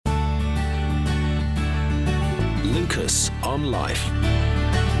Lucas on Life.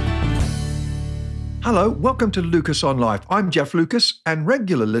 Hello, welcome to Lucas on Life. I'm Jeff Lucas, and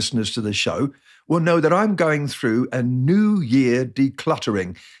regular listeners to the show will know that I'm going through a New Year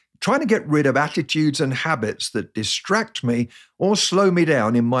decluttering, trying to get rid of attitudes and habits that distract me or slow me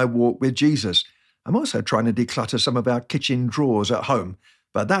down in my walk with Jesus. I'm also trying to declutter some of our kitchen drawers at home,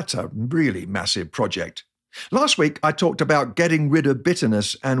 but that's a really massive project. Last week, I talked about getting rid of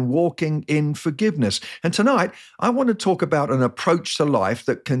bitterness and walking in forgiveness. And tonight, I want to talk about an approach to life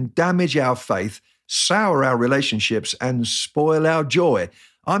that can damage our faith, sour our relationships, and spoil our joy.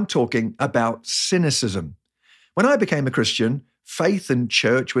 I'm talking about cynicism. When I became a Christian, faith and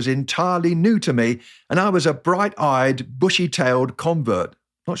church was entirely new to me, and I was a bright-eyed, bushy-tailed convert.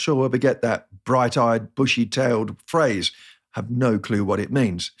 Not sure where we get that bright-eyed, bushy-tailed phrase. I have no clue what it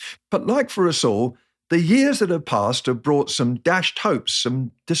means. But like for us all, the years that have passed have brought some dashed hopes,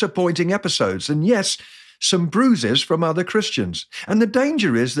 some disappointing episodes, and yes, some bruises from other Christians. And the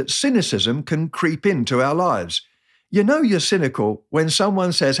danger is that cynicism can creep into our lives. You know you're cynical when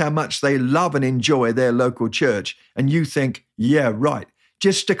someone says how much they love and enjoy their local church, and you think, yeah, right,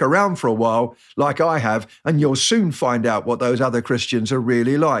 just stick around for a while like I have, and you'll soon find out what those other Christians are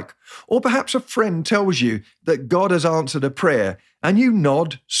really like. Or perhaps a friend tells you that God has answered a prayer, and you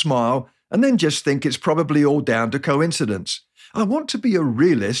nod, smile, and then just think it's probably all down to coincidence. I want to be a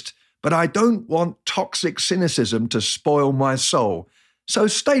realist, but I don't want toxic cynicism to spoil my soul. So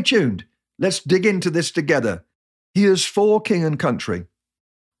stay tuned. Let's dig into this together. Here's For King and Country.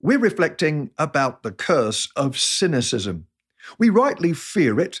 We're reflecting about the curse of cynicism. We rightly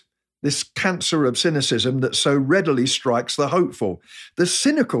fear it, this cancer of cynicism that so readily strikes the hopeful. The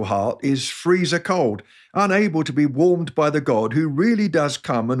cynical heart is freezer cold, unable to be warmed by the God who really does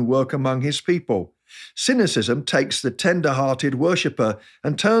come and work among his people. Cynicism takes the tender-hearted worshipper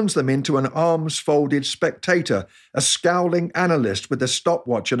and turns them into an arms-folded spectator, a scowling analyst with a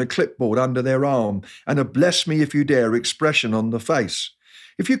stopwatch and a clipboard under their arm, and a bless me if you dare expression on the face.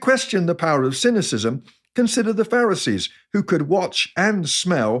 If you question the power of cynicism, consider the Pharisees, who could watch and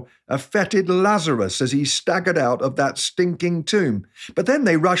smell a fetid Lazarus as he staggered out of that stinking tomb. But then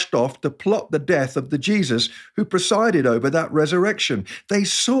they rushed off to plot the death of the Jesus who presided over that resurrection. They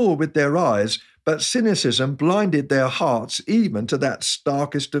saw with their eyes, but cynicism blinded their hearts even to that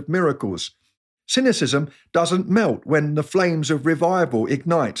starkest of miracles. Cynicism doesn't melt when the flames of revival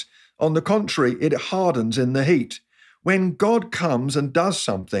ignite. On the contrary, it hardens in the heat. When God comes and does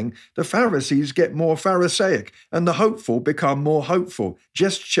something, the Pharisees get more Pharisaic and the hopeful become more hopeful.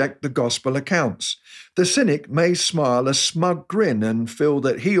 Just check the gospel accounts. The cynic may smile a smug grin and feel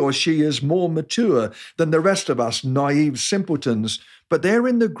that he or she is more mature than the rest of us naive simpletons, but they're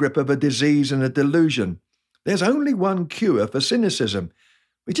in the grip of a disease and a delusion. There's only one cure for cynicism.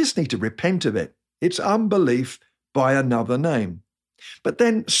 We just need to repent of it. It's unbelief by another name. But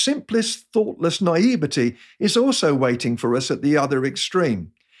then simplest, thoughtless naivety is also waiting for us at the other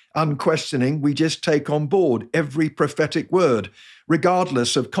extreme. Unquestioning, we just take on board every prophetic word,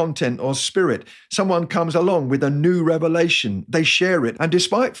 regardless of content or spirit. Someone comes along with a new revelation, they share it, and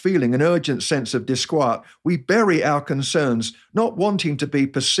despite feeling an urgent sense of disquiet, we bury our concerns, not wanting to be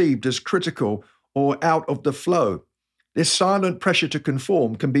perceived as critical or out of the flow. This silent pressure to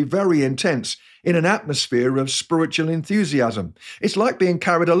conform can be very intense in an atmosphere of spiritual enthusiasm. It's like being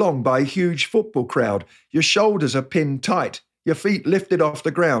carried along by a huge football crowd. Your shoulders are pinned tight, your feet lifted off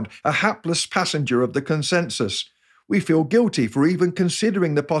the ground, a hapless passenger of the consensus. We feel guilty for even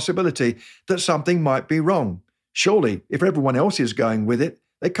considering the possibility that something might be wrong. Surely, if everyone else is going with it,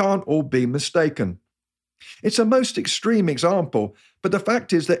 they can't all be mistaken. It's a most extreme example, but the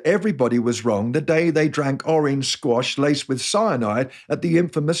fact is that everybody was wrong the day they drank orange squash laced with cyanide at the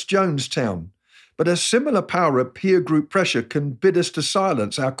infamous Jonestown. But a similar power of peer group pressure can bid us to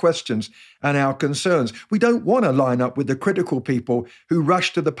silence our questions and our concerns. We don't want to line up with the critical people who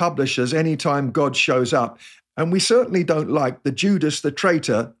rush to the publishers anytime God shows up, and we certainly don't like the Judas the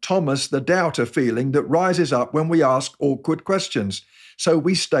traitor, Thomas the doubter feeling that rises up when we ask awkward questions. So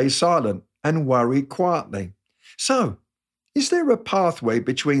we stay silent and worry quietly. So, is there a pathway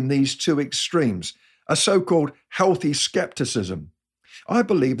between these two extremes, a so-called healthy skepticism? I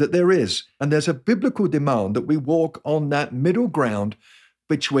believe that there is, and there's a biblical demand that we walk on that middle ground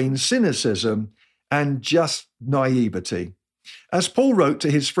between cynicism and just naivety. As Paul wrote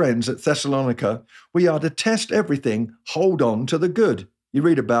to his friends at Thessalonica, we are to test everything, hold on to the good. You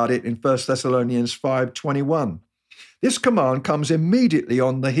read about it in 1 Thessalonians 5:21. This command comes immediately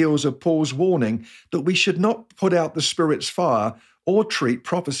on the heels of Paul's warning that we should not put out the Spirit's fire or treat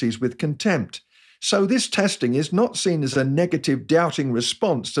prophecies with contempt. So this testing is not seen as a negative, doubting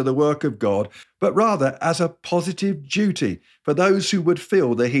response to the work of God, but rather as a positive duty for those who would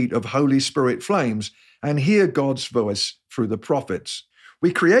feel the heat of Holy Spirit flames and hear God's voice through the prophets.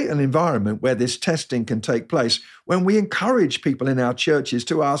 We create an environment where this testing can take place when we encourage people in our churches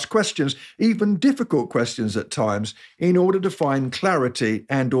to ask questions, even difficult questions at times, in order to find clarity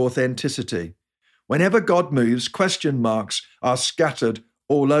and authenticity. Whenever God moves, question marks are scattered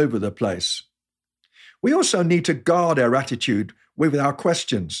all over the place. We also need to guard our attitude with our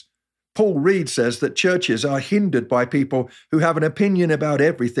questions. Paul Reed says that churches are hindered by people who have an opinion about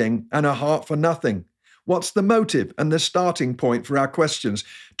everything and a heart for nothing. What's the motive and the starting point for our questions?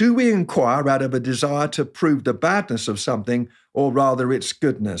 Do we inquire out of a desire to prove the badness of something, or rather its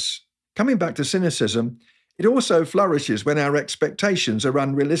goodness? Coming back to cynicism, it also flourishes when our expectations are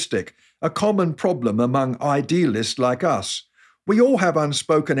unrealistic, a common problem among idealists like us. We all have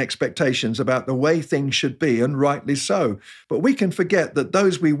unspoken expectations about the way things should be, and rightly so, but we can forget that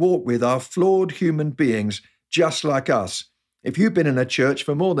those we walk with are flawed human beings just like us. If you've been in a church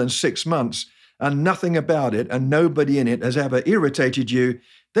for more than 6 months, and nothing about it and nobody in it has ever irritated you,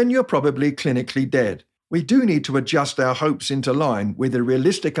 then you're probably clinically dead. We do need to adjust our hopes into line with a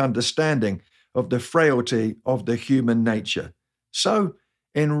realistic understanding of the frailty of the human nature. So,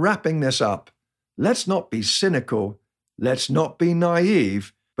 in wrapping this up, let's not be cynical, let's not be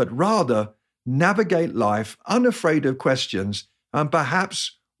naive, but rather navigate life unafraid of questions and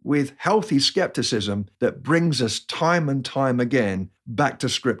perhaps with healthy skepticism that brings us time and time again back to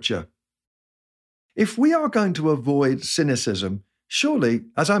Scripture. If we are going to avoid cynicism, surely,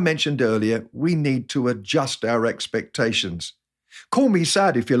 as I mentioned earlier, we need to adjust our expectations. Call me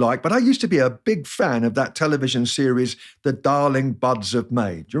sad if you like, but I used to be a big fan of that television series, The Darling Buds of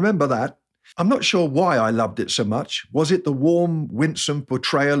May. Do you remember that? I'm not sure why I loved it so much. Was it the warm, winsome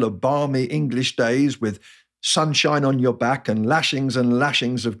portrayal of balmy English days with sunshine on your back and lashings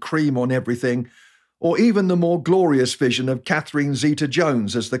of cream on everything? Or even the more glorious vision of Catherine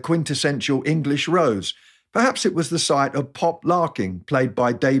Zeta-Jones as the quintessential English Rose? Perhaps it was the sight of Pop Larkin, played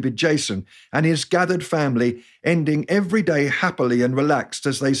by David Jason, and his gathered family ending every day happily and relaxed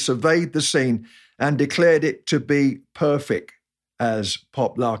as they surveyed the scene and declared it to be perfect, as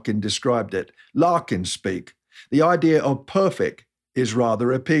Pop Larkin described it. Larkin speak. The idea of perfect is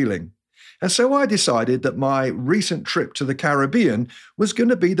rather appealing. And so I decided that my recent trip to the Caribbean was going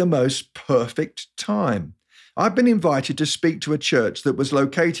to be the most perfect time. I've been invited to speak to a church that was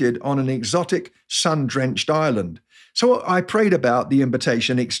located on an exotic, sun-drenched island. So I prayed about the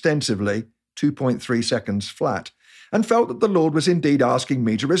invitation extensively, 2.3 seconds flat, and felt that the Lord was indeed asking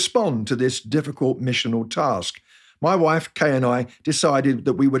me to respond to this difficult missional task. My wife, Kay, and I decided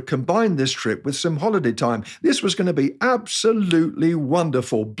that we would combine this trip with some holiday time. This was going to be absolutely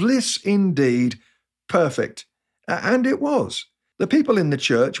wonderful. Bliss indeed. Perfect. And it was. The people in the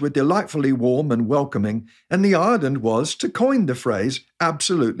church were delightfully warm and welcoming, and the island was, to coin the phrase,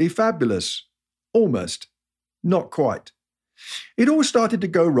 absolutely fabulous. Almost. Not quite. It all started to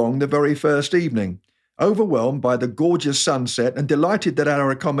go wrong the very first evening. Overwhelmed by the gorgeous sunset and delighted that our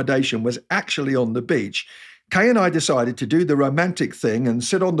accommodation was actually on the beach, Kay and I decided to do the romantic thing and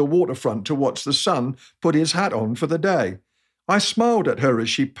sit on the waterfront to watch the sun put his hat on for the day. I smiled at her as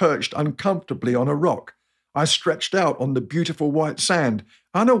she perched uncomfortably on a rock. I stretched out on the beautiful white sand,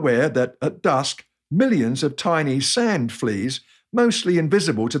 unaware that at dusk, millions of tiny sand fleas, mostly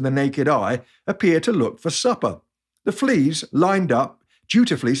invisible to the naked eye, appear to look for supper. The fleas lined up,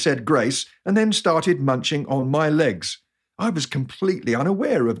 dutifully said grace, and then started munching on my legs. I was completely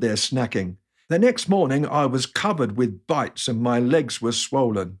unaware of their snacking. The next morning, I was covered with bites and my legs were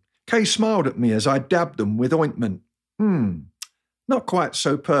swollen. Kay smiled at me as I dabbed them with ointment. Not quite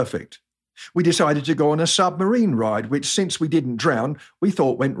so perfect. We decided to go on a submarine ride, which, since we didn't drown, we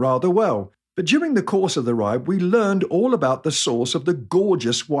thought went rather well. But during the course of the ride, we learned all about the source of the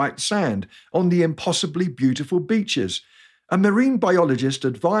gorgeous white sand on the impossibly beautiful beaches. A marine biologist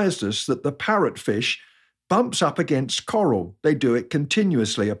advised us that the parrotfish bumps up against coral. They do it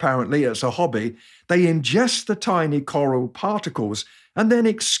continuously, apparently. It's a hobby. They ingest the tiny coral particles and then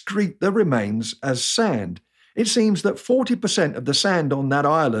excrete the remains as sand. It seems that 40% of the sand on that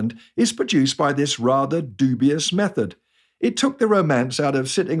island is produced by this rather dubious method. It took the romance out of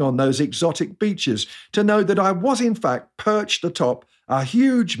sitting on those exotic beaches to know that I was in fact perched atop a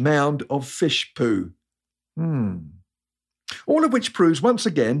huge mound of fish poo. All of which proves once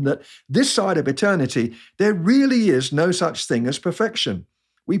again that this side of eternity, there really is no such thing as perfection.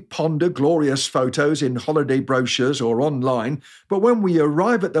 We ponder glorious photos in holiday brochures or online, but when we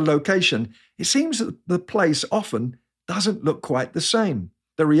arrive at the location, it seems that the place often doesn't look quite the same.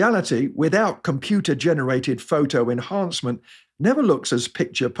 The reality, without computer-generated photo enhancement, never looks as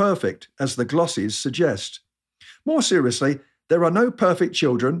picture-perfect as the glosses suggest. More seriously, there are no perfect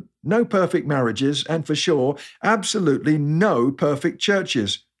children, no perfect marriages, and for sure, absolutely no perfect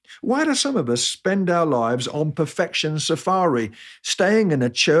churches. Why do some of us spend our lives on perfection safari, staying in a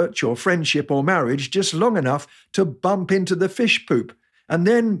church or friendship or marriage just long enough to bump into the fish poop, and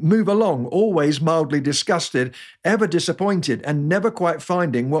then move along, always mildly disgusted, ever disappointed, and never quite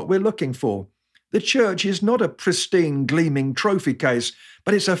finding what we're looking for? The church is not a pristine, gleaming trophy case,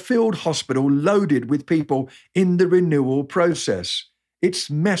 but it's a field hospital loaded with people in the renewal process. It's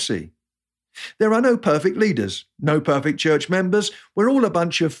messy. There are no perfect leaders, no perfect church members. We're all a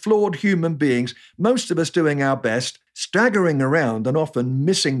bunch of flawed human beings, most of us doing our best, staggering around and often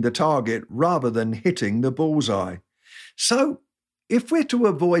missing the target rather than hitting the bullseye. So, if we're to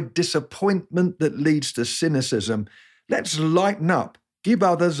avoid disappointment that leads to cynicism, let's lighten up, give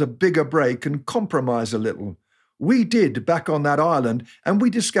others a bigger break and compromise a little. We did back on that island, and we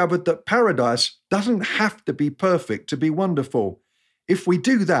discovered that paradise doesn't have to be perfect to be wonderful. If we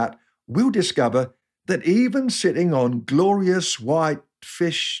do that, we'll discover that even sitting on glorious white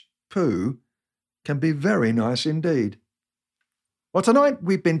fish poo can be very nice indeed. Well, tonight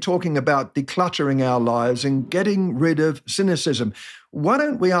we've been talking about decluttering our lives and getting rid of cynicism. Why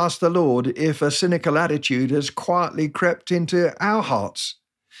don't we ask the Lord if a cynical attitude has quietly crept into our hearts?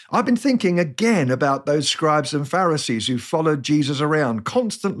 I've been thinking again about those scribes and Pharisees who followed Jesus around,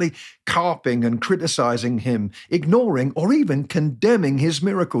 constantly carping and criticizing him, ignoring or even condemning his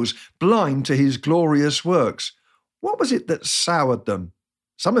miracles, blind to his glorious works. What was it that soured them?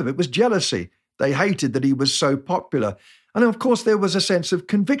 Some of it was jealousy. They hated that he was so popular. And of course, there was a sense of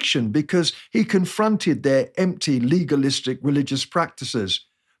conviction because he confronted their empty, legalistic religious practices.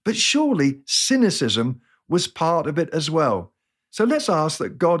 But surely cynicism was part of it as well. So let's ask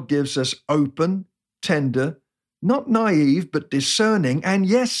that God gives us open, tender, not naive, but discerning, and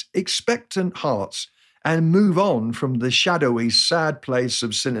yes, expectant hearts, and move on from the shadowy, sad place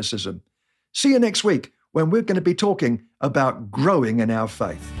of cynicism. See you next week when we're going to be talking about growing in our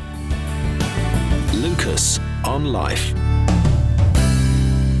faith. Lucas on Life.